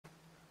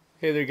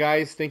Hey there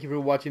guys, thank you for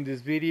watching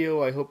this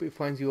video. I hope it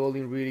finds you all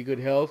in really good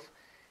health.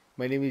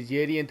 My name is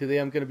Yeti and today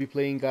I'm going to be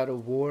playing God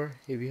of War.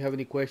 If you have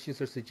any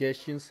questions or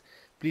suggestions,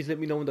 please let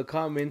me know in the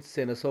comments,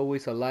 and as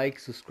always a like,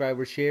 subscribe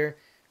or share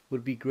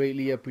would be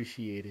greatly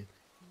appreciated.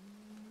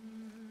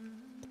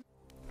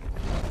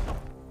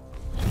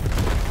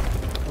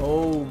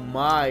 Oh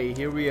my,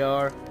 here we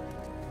are.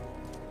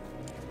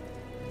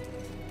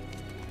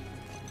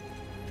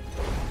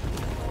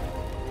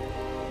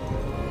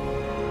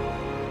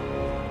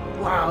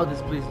 Wow,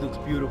 this place looks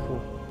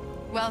beautiful.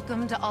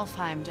 Welcome to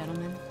Alfheim,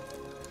 gentlemen.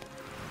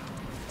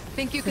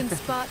 Think you can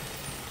spot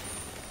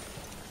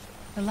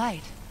the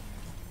light?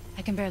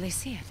 I can barely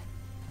see it.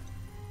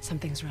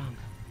 Something's wrong.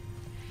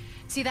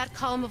 See that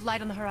column of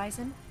light on the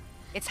horizon?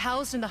 It's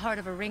housed in the heart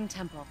of a ring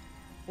temple.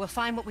 We'll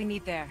find what we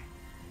need there.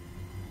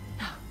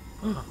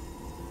 No.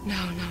 No.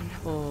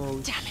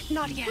 Oh, Damn it,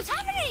 not yet. What's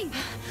happening?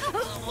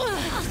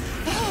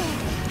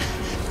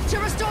 To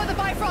restore the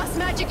Bifrost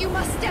magic, you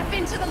must step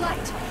into the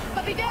light.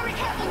 But be very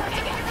careful not to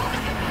get caught.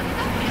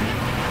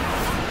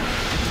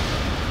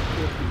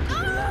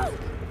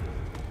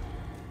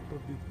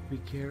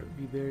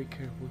 Be very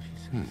careful, she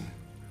says.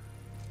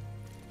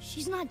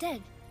 She's not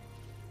dead.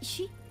 Is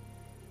she?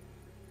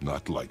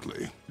 Not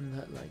likely.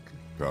 Not likely.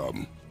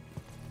 Come.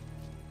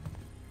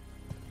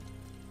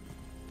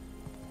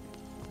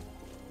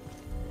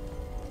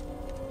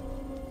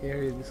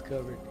 Area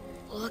discovered.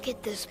 Look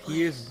at this place.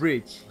 Here's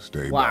bridge.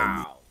 Stay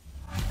Wow.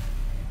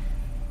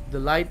 The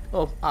light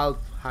of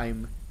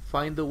Alfheim.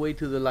 Find the way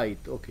to the light.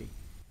 Okay.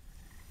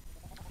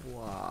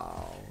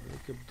 Wow.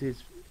 Look at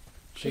this.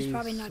 She's place,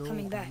 probably not so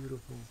coming back,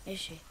 beautiful. is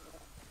she?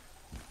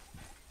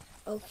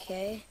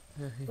 Okay.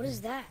 What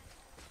is that?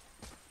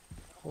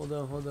 Hold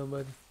on,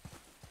 buddy.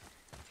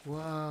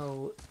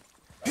 Wow.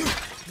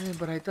 Man,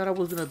 but I thought I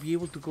was gonna be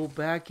able to go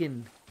back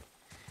and...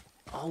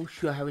 Oh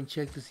shoot, I haven't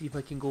checked to see if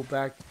I can go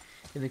back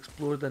and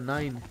explore the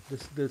Nine.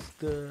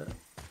 The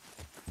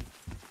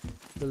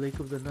Lake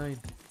of the Nine.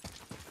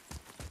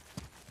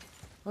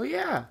 Oh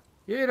yeah.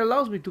 Yeah, it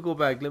allows me to go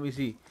back. Let me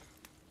see.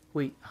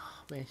 Wait,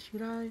 oh, man,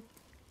 should I?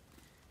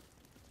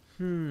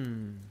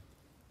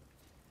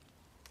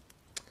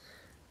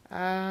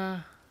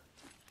 I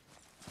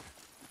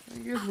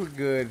guess we're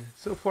good.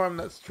 So far I'm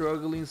not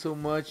struggling so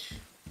much.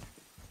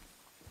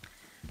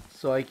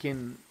 So I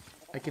can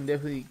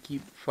definitely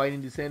keep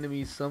fighting these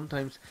enemies.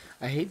 Sometimes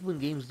I hate when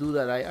games do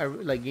that. I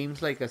like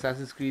games like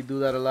Assassin's Creed do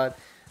that a lot,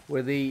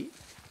 where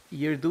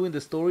you're doing the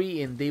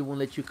story and they won't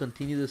let you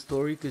continue the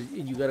story because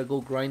you gotta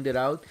go grind it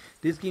out.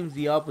 This game's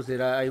the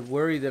opposite. I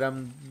worry that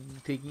I'm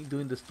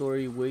doing the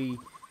story way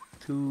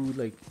too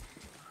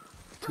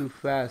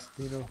fast,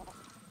 you know.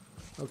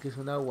 Okay,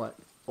 so now what?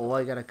 Oh,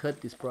 I gotta cut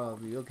this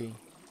probably. Okay.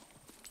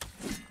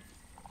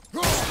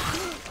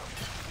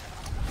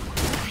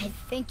 I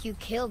think you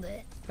killed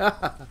it.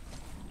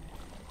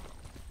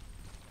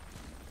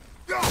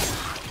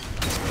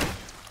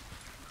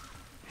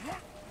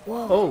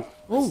 Whoa. Oh.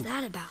 What's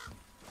that about?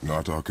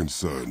 Not our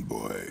concern,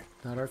 boy.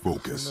 Not our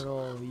Focus. concern at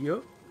all.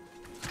 Yup.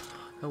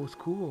 That was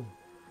cool.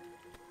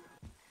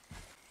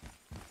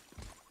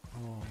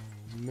 Oh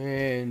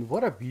man,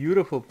 what a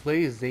beautiful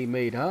place they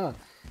made, huh?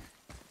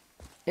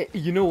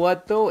 You know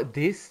what though?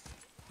 This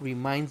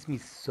reminds me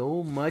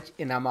so much,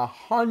 and I'm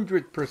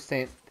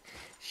 100%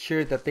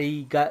 sure that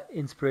they got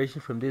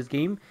inspiration from this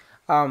game.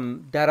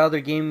 That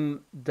other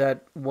game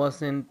that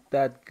wasn't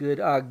that good.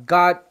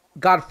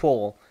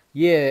 Godfall.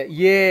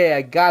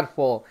 Yeah,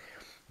 Godfall.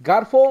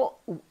 Godfall.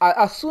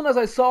 As soon as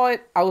I saw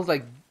it, I was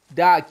like,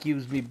 that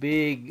gives me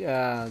big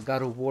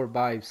God of War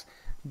vibes.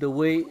 The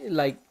way,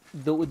 like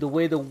the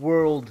way the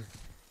world,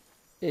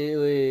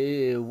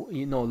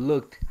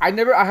 looked. I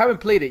haven't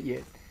played it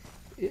yet.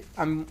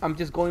 I'm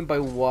just going by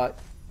what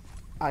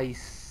I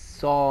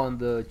saw on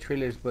the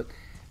trailers, but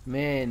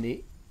man,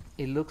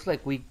 it looks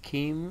like we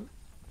came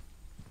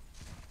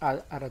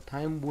at a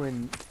time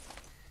when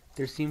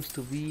there seems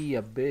to be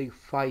a big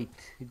fight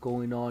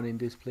going on in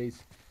this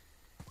place.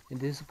 And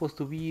this is supposed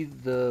to be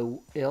the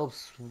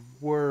elves'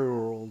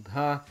 world,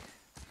 huh?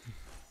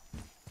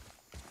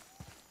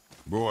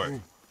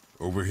 Boy,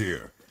 over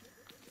here.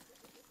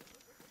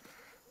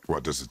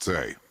 What does it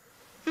say?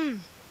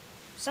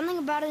 Something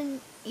about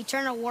an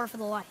eternal war for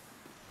the light.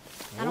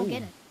 I don't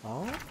get it.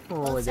 Oh,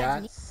 Well, it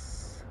sounds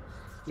that's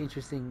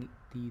interesting.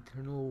 The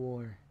eternal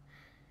war.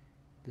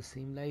 The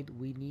same light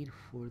we need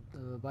for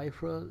the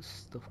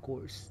Bifrost, of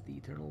course. The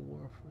eternal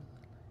war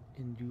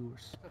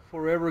endures.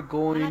 Forever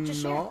going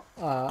share?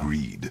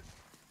 Greed.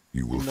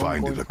 You will no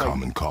find going it a fight.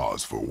 common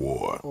cause for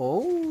war.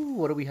 Oh,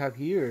 what do we have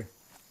here?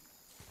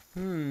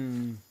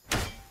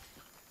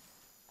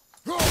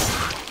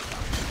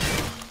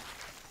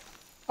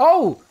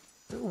 Oh,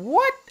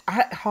 what?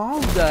 How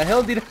the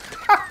hell did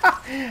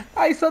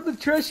I saw the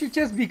treasure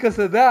chest because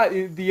of that?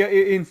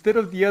 Instead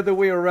of the other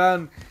way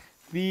around,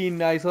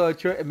 I saw a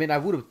treasure. I mean, I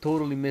would have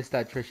totally missed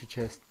that treasure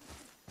chest.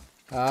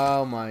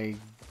 Oh my!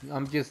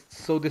 I'm just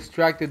so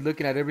distracted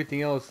looking at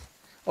everything else.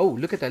 Oh,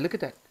 look at that! Look at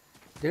that!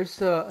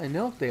 There's an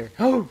elf there.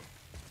 Oh!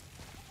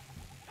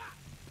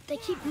 They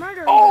keep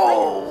murdering.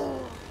 Oh!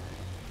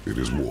 It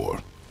is war.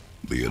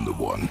 The end of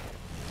one.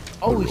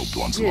 Oh, the robed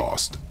one's shit.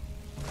 lost.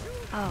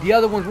 The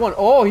other one's won.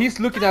 Oh, he's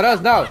looking at us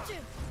now.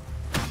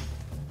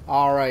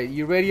 Alright,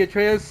 you ready,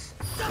 Atreus?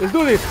 Let's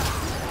do this.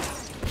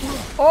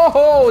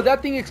 Oh,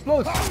 that thing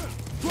explodes.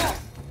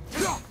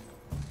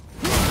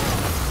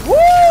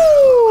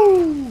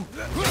 Woo!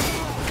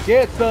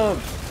 Get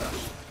some.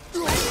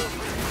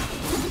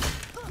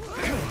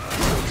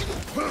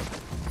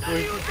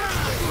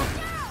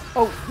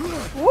 Oh,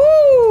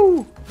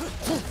 woo!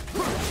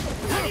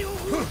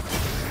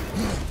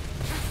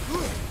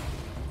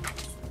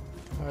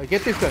 Alright,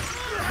 get this guy.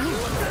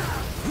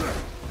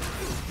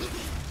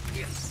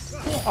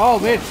 Oh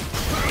man!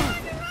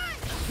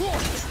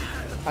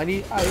 I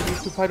need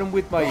to fight him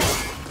with my.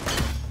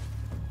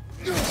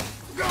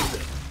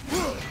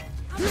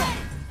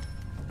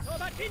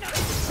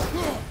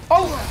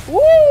 Oh,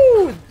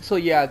 woo! So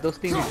yeah, those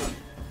things.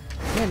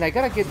 Man, I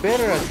gotta get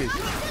better at this.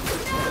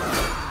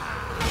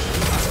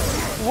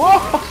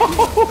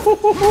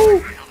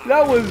 Whoa!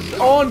 That was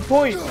on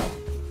point.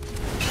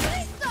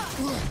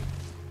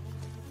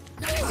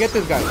 Get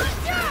this guy.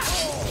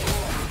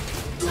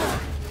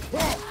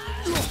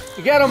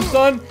 Get him,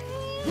 son.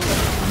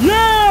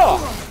 Yeah!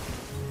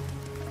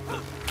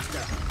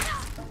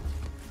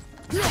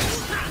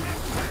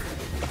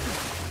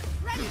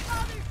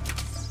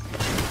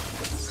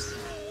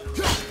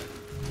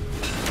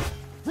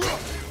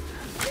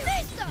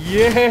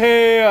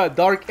 Yeah!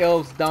 Dark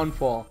Elves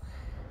downfall.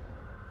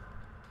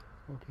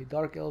 Okay,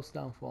 Dark Elves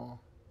downfall.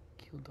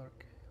 Kill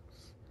Dark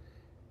Elves.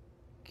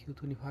 Kill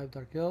 25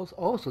 Dark Elves.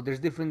 Oh, so there's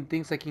different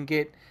things I can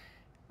get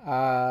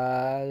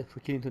for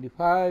killing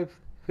 25,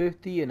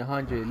 50, and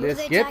 100. What are Let's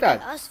they get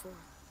attacking that. us for?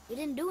 We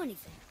didn't do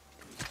anything.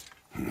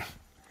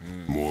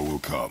 More will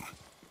come.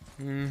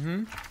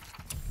 Mm-hmm.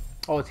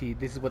 Oh, see,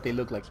 this is what they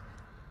look like.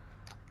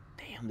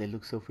 Damn, they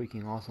look so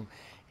freaking awesome.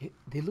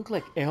 They look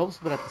like elves,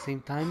 but at the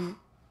same time,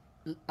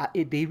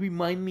 they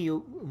remind me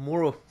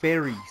more of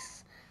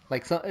fairies.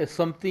 Like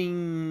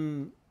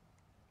something.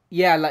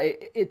 Yeah,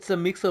 like it's a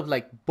mix of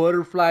like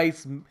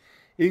butterflies,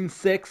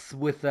 insects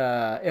with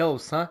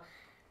elves, huh?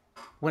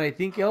 When I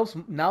think elves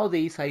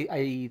nowadays,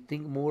 I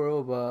think more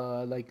of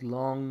like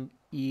long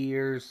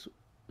ears,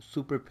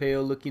 super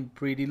pale looking,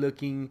 pretty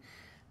looking,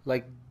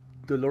 like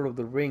the Lord of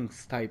the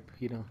Rings type,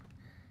 you know.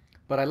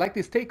 But I like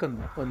this take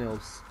on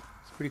elves.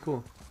 It's pretty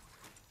cool.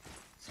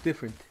 It's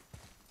different.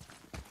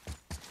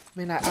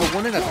 Man, I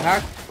want an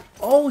attack.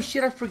 Oh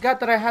shit! I forgot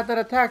that I had that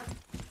attack.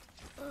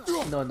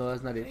 No,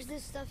 that's not it. Where's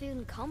this stuff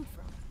even come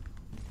from?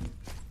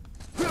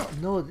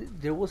 No,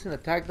 there was an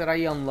attack that I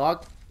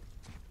unlocked.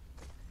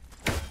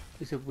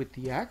 Is it with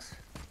the axe?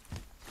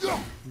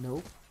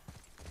 Nope.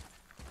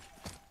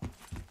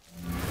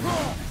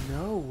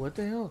 No, what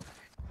the hell?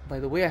 By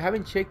the way, I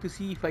haven't checked to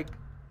see if I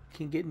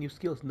can get new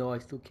skills. No, I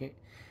still can't.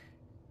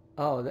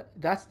 Oh,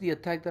 that's the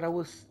attack that I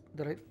was...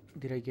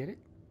 Did I get it?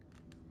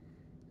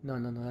 No,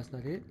 that's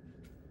not it.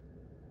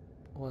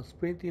 While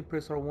sprinting,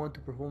 press R1 to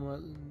perform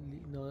a...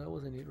 No, that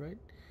wasn't it, right?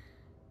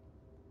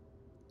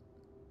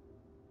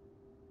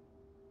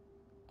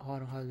 Oh, I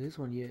don't have this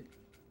one yet.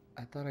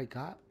 I thought I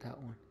got that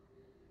one.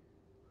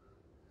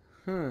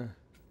 Huh.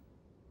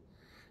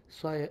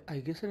 So I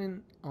guess I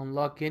didn't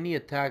unlock any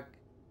attack,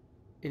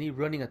 any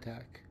running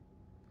attack.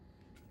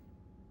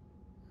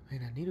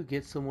 Man, I need to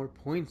get some more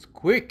points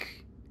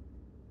quick.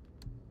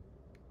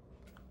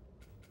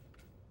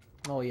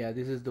 Oh yeah,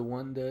 this is the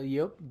one,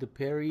 the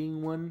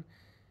parrying one.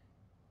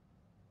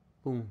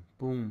 Boom,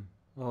 boom.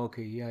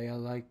 Okay, yeah, I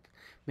like.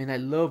 Man, I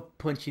love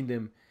punching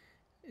them.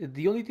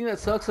 The only thing that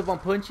sucks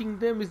about punching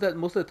them is that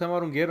most of the time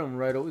I don't get them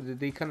right.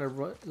 They kind of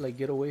like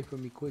get away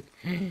from me quick.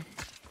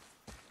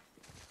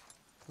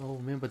 Oh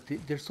man, but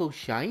they're so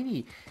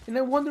shiny. And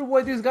I wonder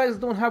why these guys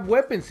don't have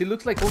weapons. It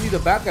looks like only the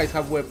bad guys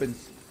have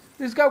weapons.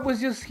 This guy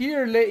was just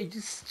here,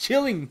 just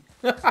chilling.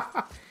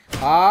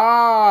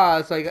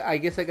 Ah, so I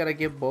guess I gotta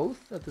get both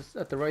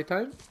at the right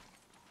time.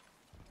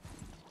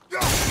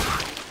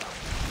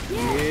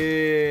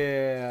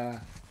 Yeah.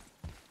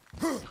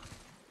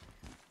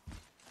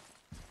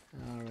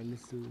 Alright,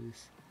 let's do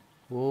this.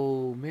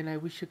 Whoa, man, I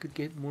wish I could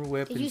get more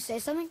weapons. Did you say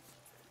something?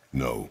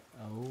 No.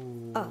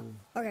 Oh,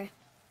 okay.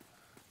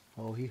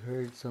 Oh, he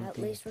heard something. At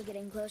least we're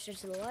getting closer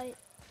to the light.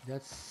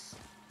 That's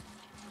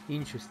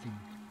interesting.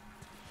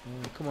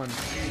 Oh, come on.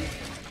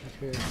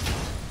 Okay.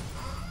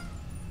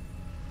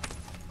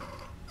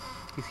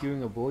 He's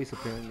hearing a voice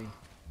apparently.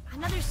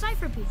 Another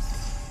cipher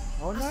piece.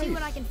 Oh, I'll nice. see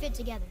what I can fit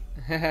together.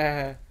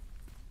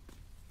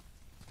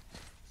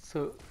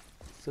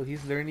 So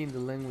he's learning the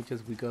language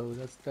as we go.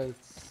 That's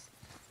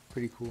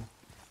pretty cool.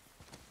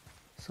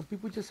 Some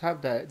people just have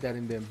that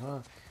in them,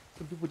 huh?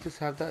 Some people just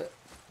have the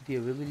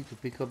ability to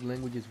pick up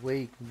languages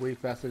way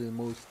faster than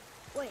most.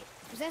 Wait,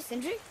 was that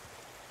Sindri?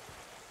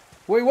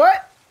 Wait,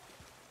 what?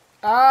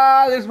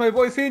 Ah, there's my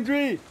boy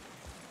Sindri.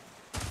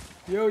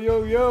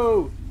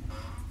 Yo.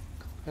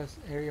 Compass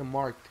area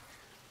marked.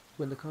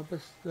 When the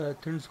compass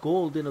turns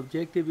gold, an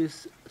objective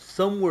is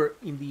somewhere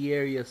in the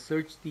area.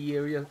 Search the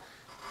area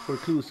for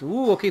clues.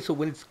 Ooh, okay, so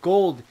when it's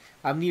gold,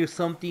 I'm near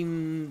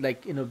something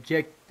like an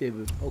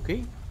objective.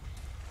 Okay.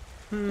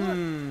 Look,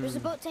 Hmm. there's a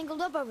boat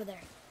tangled up over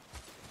there.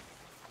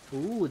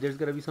 Ooh, there's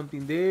gotta be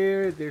something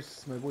there.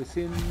 There's my boy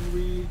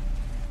Henry.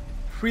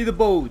 Free the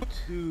boat.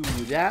 Dude,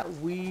 that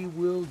we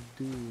will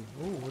do.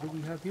 Oh, what do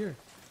we have here?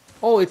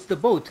 Oh, it's the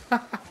boat.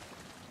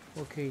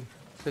 Okay,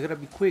 so I gotta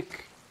be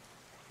quick.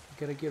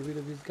 Gotta get rid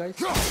of these guys.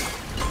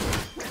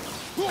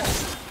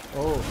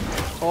 Oh,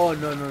 oh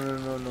no no no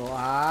no no!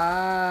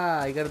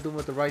 Ah, I gotta do them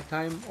at the right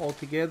time all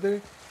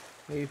together.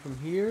 Maybe from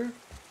here.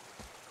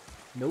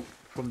 Nope,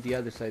 from the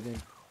other side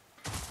then.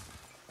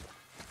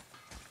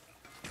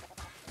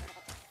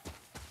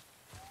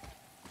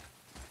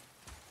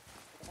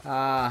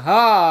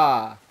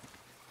 Aha!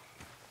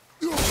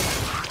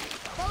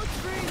 Boat's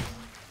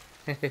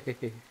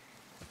free.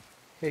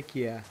 Heck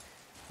yeah!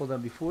 Hold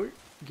on, before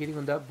getting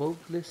on that boat,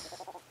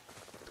 let's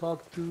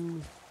talk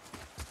to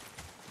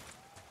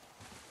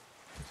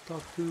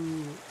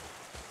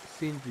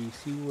Sindri.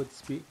 See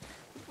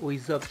what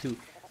he's up to.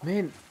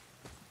 Man,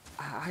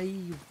 I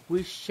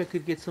wish I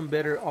could get some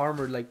better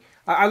armor. Like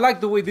I like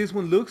the way this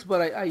one looks,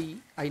 but I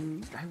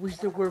wish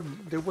there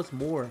was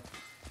more.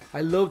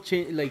 I love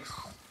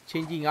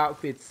changing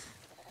outfits.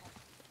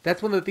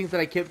 That's one of the things that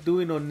I kept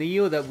doing on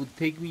Neo. That would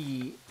take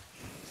me.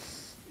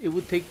 It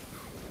would take.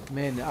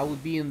 Man, I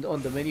would be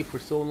on the menu for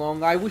so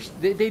long. I wish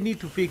they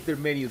need to fix their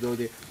menu though.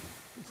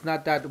 It's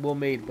not that well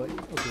made, but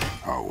okay.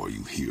 How are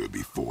you here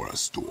before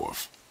us,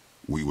 dwarf?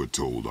 We were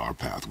told our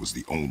path was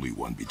the only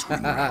one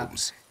between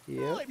realms.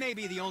 Yeah. Well, it may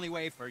be the only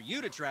way for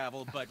you to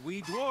travel, but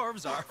we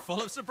dwarves are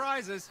full of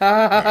surprises.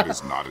 That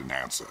is not an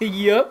answer.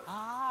 Yep.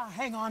 Ah,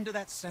 hang on to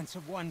that sense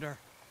of wonder.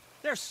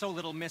 There's so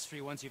little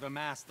mystery once you've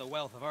amassed the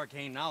wealth of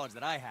arcane knowledge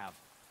that I have.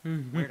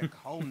 Where to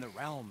comb the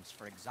realms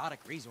for exotic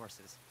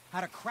resources.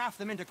 How to craft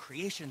them into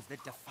creations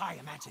that defy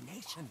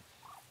imagination.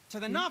 To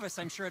the novice,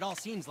 I'm sure it all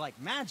seems like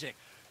magic,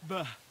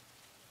 but...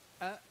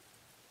 oh,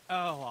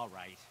 all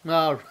right.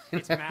 All right.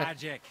 It's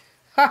magic.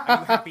 Are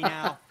you happy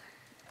now?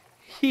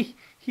 He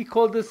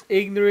called us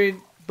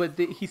ignorant, but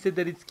he said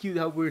that it's cute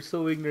how we're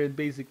so ignorant,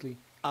 basically.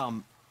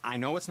 I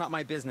know it's not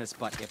my business,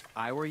 but if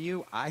I were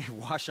you, I'd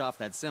wash off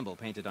that symbol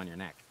painted on your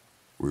neck.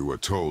 We were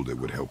told it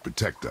would help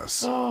protect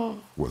us.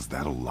 Was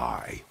that a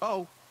lie?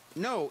 Oh,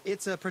 no,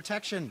 it's a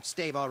protection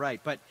stave, all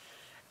right, but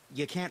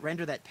you can't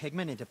render that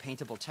pigment into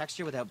paintable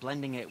texture without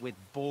blending it with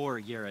boar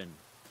urine.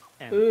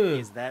 And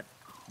is that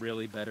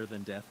really better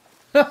than death?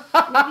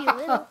 Maybe a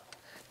little.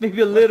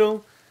 Maybe a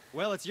little.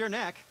 Well, it's your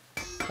neck.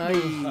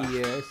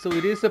 Yeah. So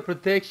it is a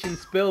protection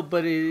spell,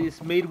 but it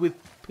is made with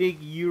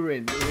pig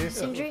urine. Yeah.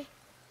 Sindri,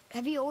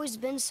 have you always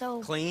been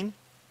so... Clean?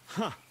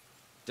 Huh.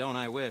 Don't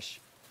I wish.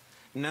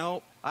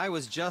 No, I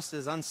was just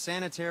as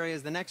unsanitary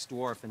as the next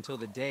dwarf until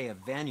the day a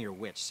Vanir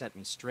witch set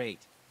me straight.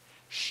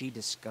 She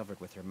discovered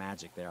with her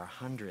magic there are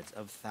hundreds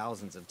of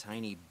thousands of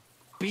tiny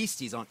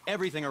beasties on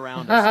everything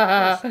around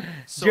us.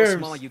 So Germs.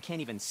 small you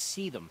can't even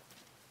see them.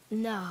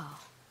 No.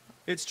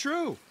 It's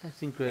true.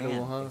 That's incredible,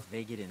 And huh? if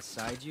they get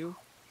inside you,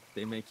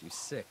 they make you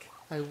sick.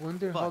 I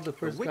wonder how But the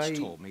first witch guy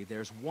told me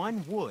there's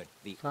one wood,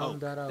 the found oak,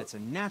 that out. that's a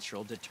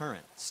natural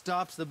deterrent.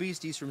 Stops the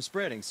beasties from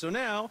spreading. So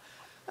now,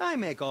 I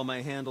make all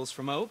my handles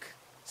from oak.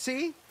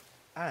 See?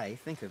 I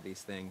think of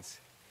these things.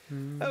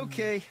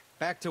 Okay,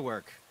 back to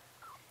work.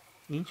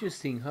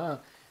 Interesting, huh?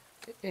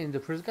 And the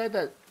first guy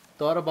that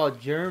thought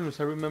about germs,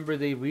 I remember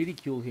they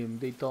ridiculed him.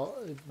 They thought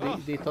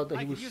they thought that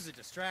I he could was, use a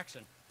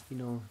distraction.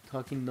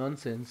 talking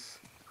nonsense.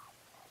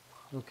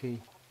 Okay.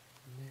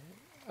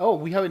 Oh,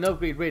 we have an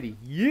upgrade ready.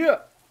 Yeah.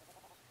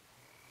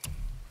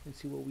 Let's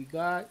see what we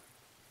got.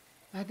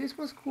 This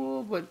one's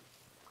cool, but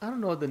I don't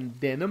know, the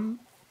denim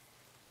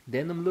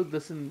look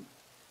doesn't.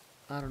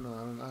 I don't know.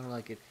 I don't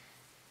like it.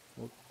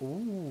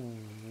 Ooh,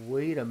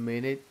 wait a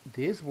minute.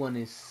 This one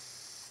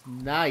is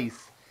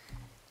nice.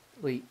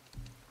 Wait.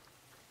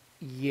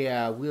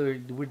 Yeah, we're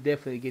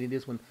definitely getting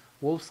this one.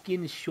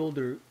 Wolfskin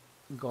shoulder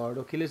guard.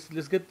 Okay,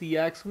 let's get the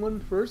axe one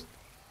first,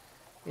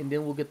 and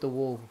then we'll get the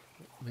wolf.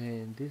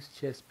 Man, this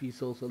chest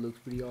piece also looks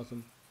pretty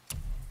awesome.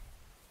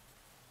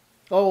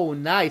 Oh,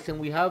 nice, and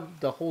we have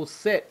the whole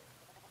set.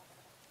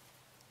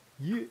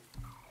 Yeah.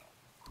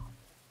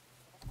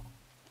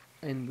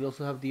 And we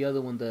also have the other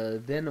one,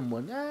 the denim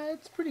one.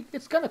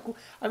 It's kind of cool.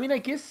 I mean, I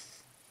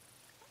guess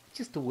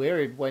just to wear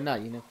it, why not,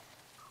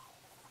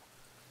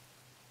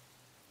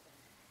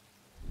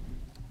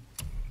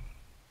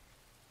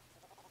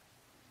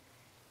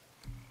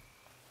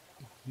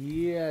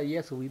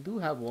 Yeah, so we do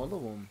have all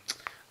of them.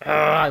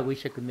 I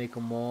wish I could make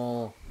them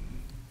all.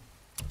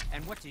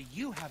 And what do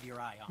you have your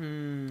eye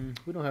on?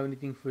 We don't have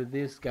anything for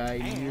this guy.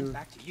 And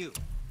back to you.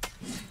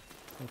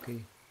 Okay.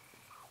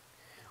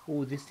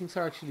 Oh, these things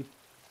are actually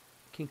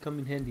can come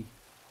in handy.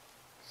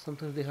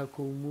 Sometimes they have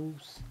cool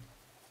moves.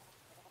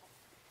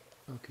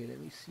 Okay, let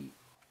me see.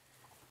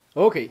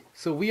 Okay,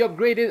 so we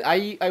upgraded.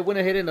 I went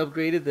ahead and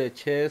upgraded the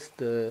chest,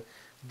 the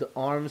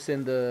arms,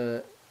 and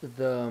the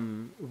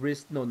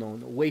wrist. No,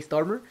 waist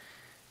armor.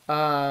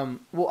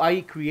 Well,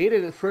 I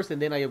created it first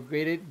and then I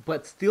upgraded,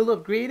 but still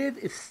upgraded.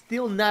 It's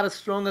still not as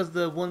strong as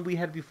the one we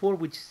had before,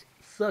 which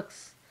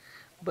sucks.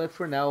 but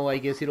for now, I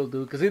guess it'll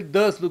do because it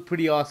does look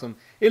pretty awesome.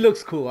 It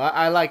looks cool.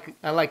 I like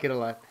it a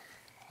lot.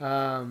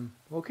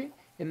 Okay,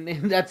 and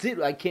that's it.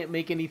 I can't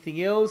make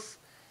anything else.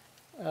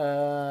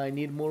 I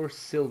need more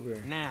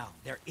silver. Now,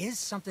 there is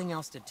something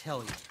else to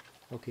tell you.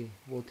 Okay,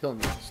 well, tell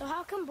me. So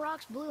how come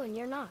Brock's blue and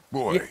you're not?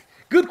 Boy, Yeah,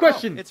 good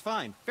question. Oh, it's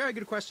fine. Very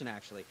good question,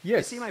 actually.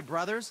 Yes. You see, my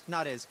brother's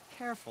not as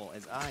careful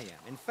as I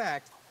am. In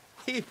fact,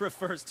 he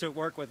prefers to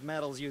work with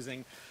metals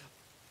using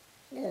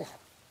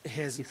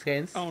his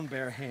hands. own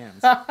bare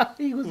hands.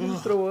 He was gonna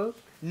throw up.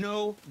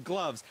 No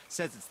gloves.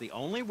 Says it's the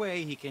only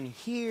way he can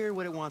hear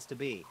what it wants to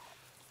be.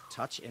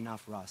 Touch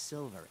enough raw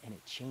silver and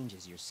it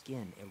changes your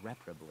skin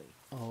irreparably.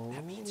 Oh.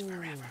 That means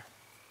forever.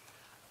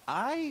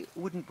 I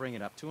wouldn't bring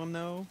it up to him,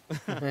 though.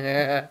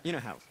 Yeah. You know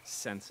how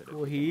sensitive.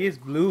 Well, he is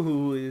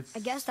blue. It's I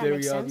guess that very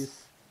makes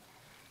sense.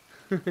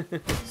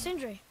 obvious.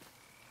 Sindri,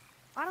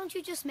 why don't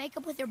you just make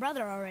up with your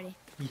brother already?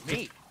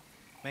 Me?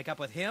 Make up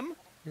with him?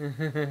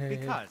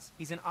 Because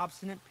he's an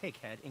obstinate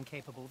pighead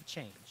incapable of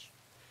change.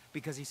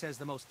 Because he says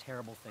the most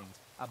terrible things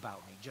about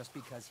me, just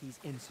because he's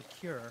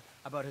insecure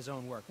about his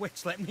own work,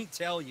 which, let me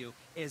tell you,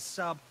 is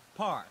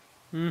subpar.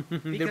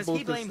 Because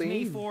he blames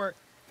me for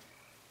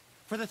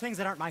the things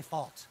that aren't my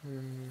fault.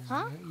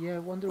 Huh? Yeah, I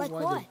wonder Like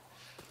why.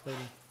 what?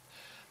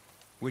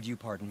 Would you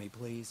pardon me,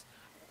 please?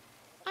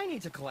 I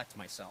need to collect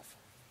myself.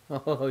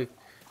 Oh,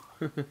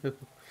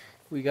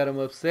 we got him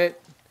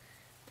upset.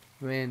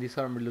 Man, this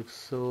armor looks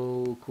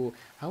so cool.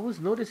 I was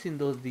noticing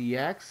though the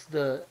axe,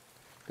 the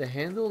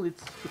handle,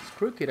 it's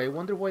crooked. I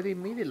wonder why they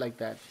made it like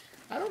that.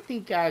 I don't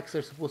think axes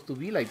are supposed to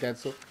be like that.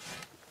 So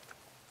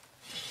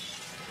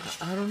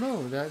I don't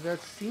know.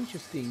 That's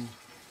interesting.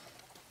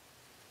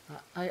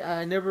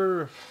 I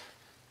never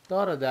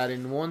thought of that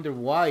and wonder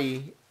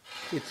why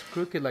it's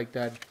crooked like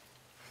that.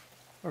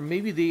 Or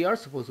maybe they are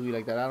supposed to be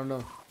like that. I don't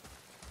know.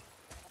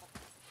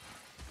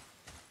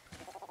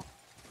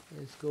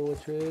 Let's go,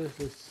 Atreus.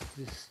 Let's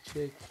just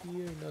check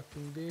here.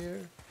 Nothing there.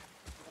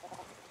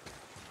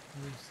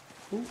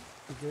 Ooh,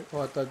 is there?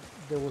 Oh, I thought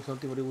there was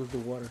something, but it was the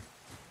water.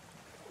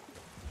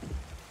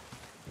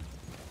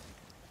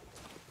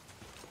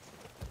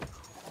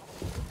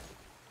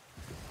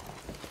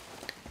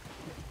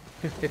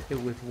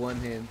 With one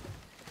hand.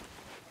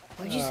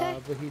 What'd you say?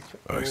 But he's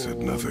I said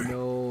nothing.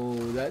 No,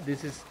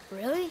 this is.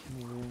 Really?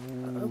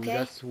 Ooh, Okay.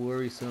 That's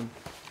worrisome.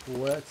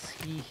 What's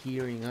he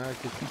hearing, huh?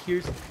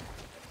 Because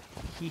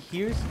he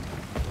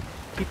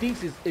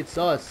thinks it's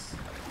us.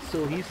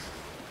 So he's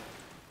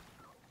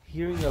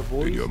hearing a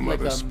voice. Did your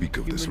mother like a speak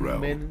of this human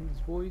realm? man's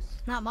voice.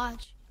 Not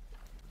much.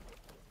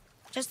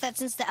 Just that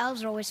since the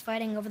elves are always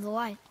fighting over the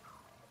light,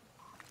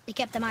 they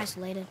kept them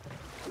isolated.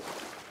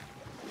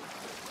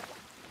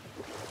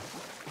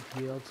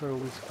 The elves are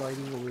always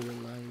fighting over the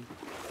light.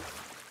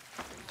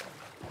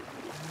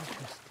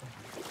 Interesting.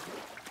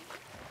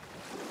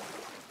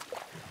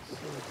 So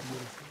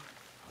beautiful.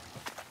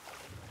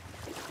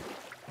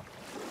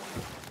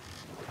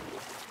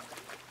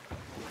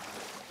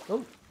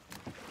 Oh.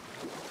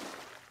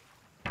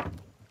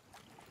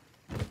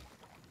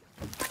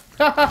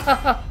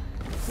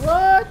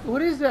 What?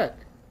 What is that?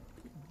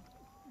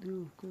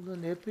 Dude,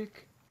 cooldown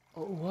epic.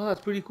 Oh wow,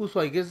 that's pretty cool. So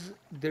I guess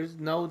there's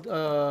now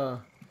the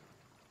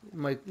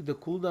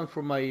cooldown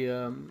for my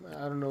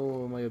I don't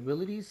know, my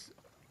abilities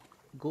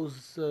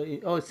goes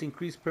oh, it's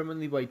increased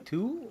permanently by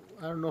 2.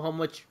 I don't know how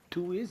much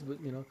 2 is,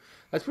 but you know,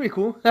 that's pretty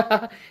cool.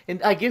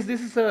 And I guess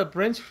this is a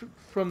branch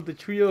from the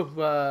tree of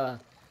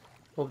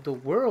the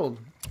world.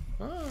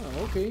 Ah,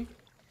 okay.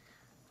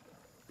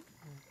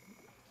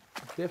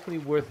 Definitely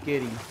worth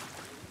getting.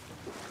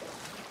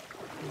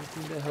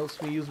 Anything that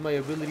helps me use my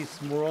abilities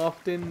more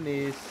often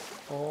is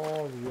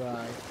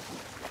alright.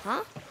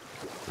 Huh?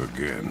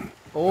 Again.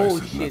 Oh, I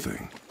said shit.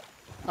 nothing.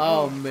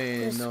 Oh man,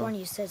 This no. one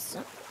you said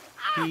something.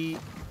 He.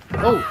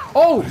 Oh!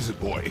 What is it,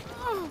 boy?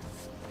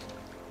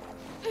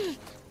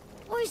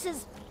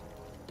 Voices!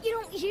 You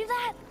don't hear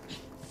that?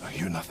 I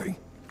hear nothing.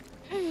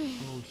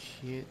 Oh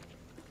shit.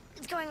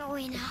 It's going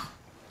away now.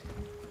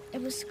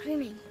 It was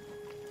screaming.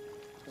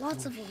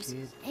 Lots of Oh,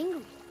 voices. shit.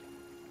 Angry.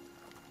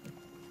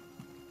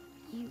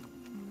 You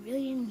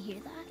really didn't hear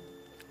that?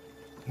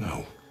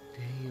 No.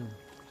 Damn.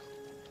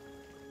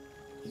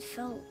 It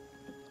felt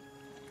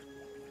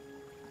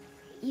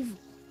evil.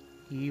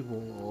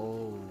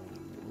 Evil.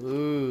 Oh.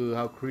 Ooh,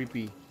 how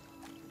creepy.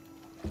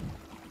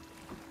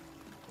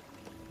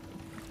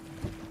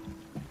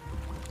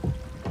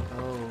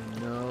 Oh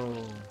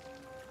no.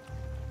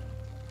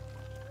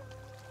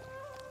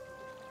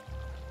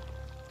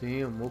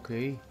 Damn,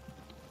 okay.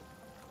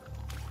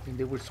 And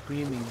they were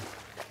screaming.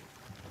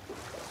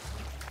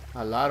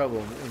 A lot of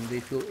them. And they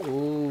feel,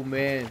 oh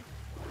man.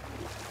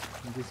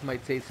 And this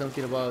might say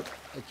something about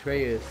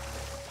Atreus.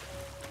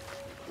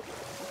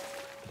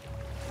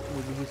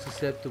 Maybe he's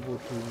susceptible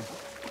to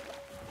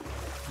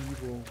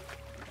evil.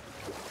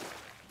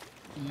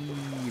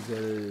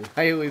 Evil.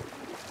 I always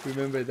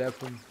remember that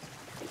from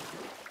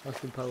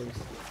Austin Powers.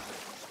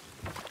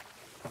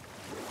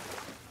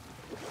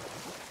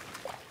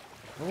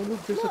 Oh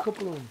look, there's a Look.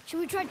 couple of them. Should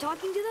we try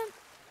talking to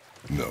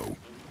them? No.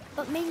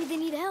 But maybe they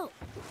need help.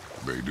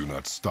 They do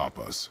not stop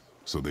us,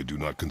 so they do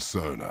not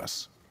concern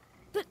us.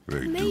 But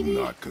They maybe... do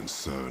not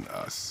concern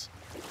us.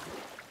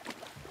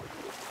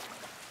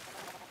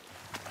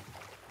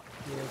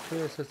 Yeah,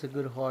 Atreus has a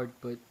good heart,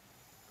 but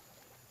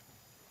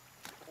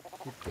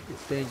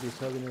it's dangerous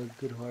having a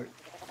good heart.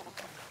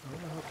 Oh,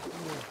 how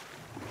cool.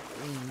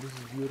 Dang, this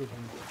is beautiful.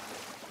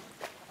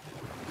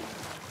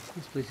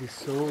 This place is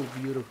so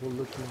beautiful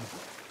looking.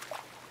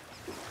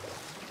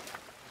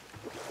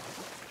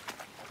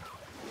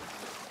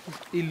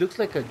 It looks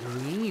like a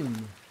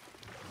dream.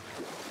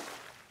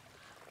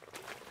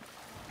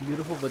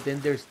 Beautiful, but then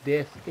there's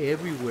death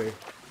everywhere.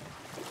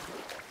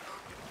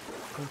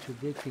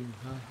 Contradicting,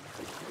 huh?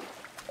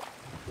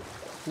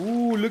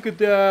 Ooh, look at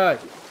that!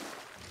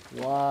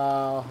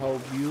 Wow, how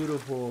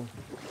beautiful.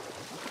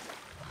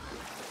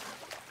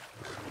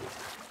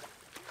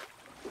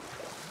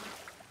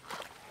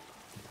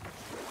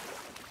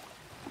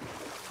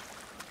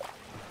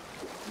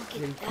 Look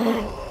at that.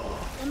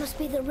 That must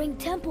be the Ring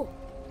Temple.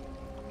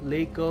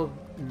 Lake of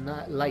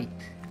Light.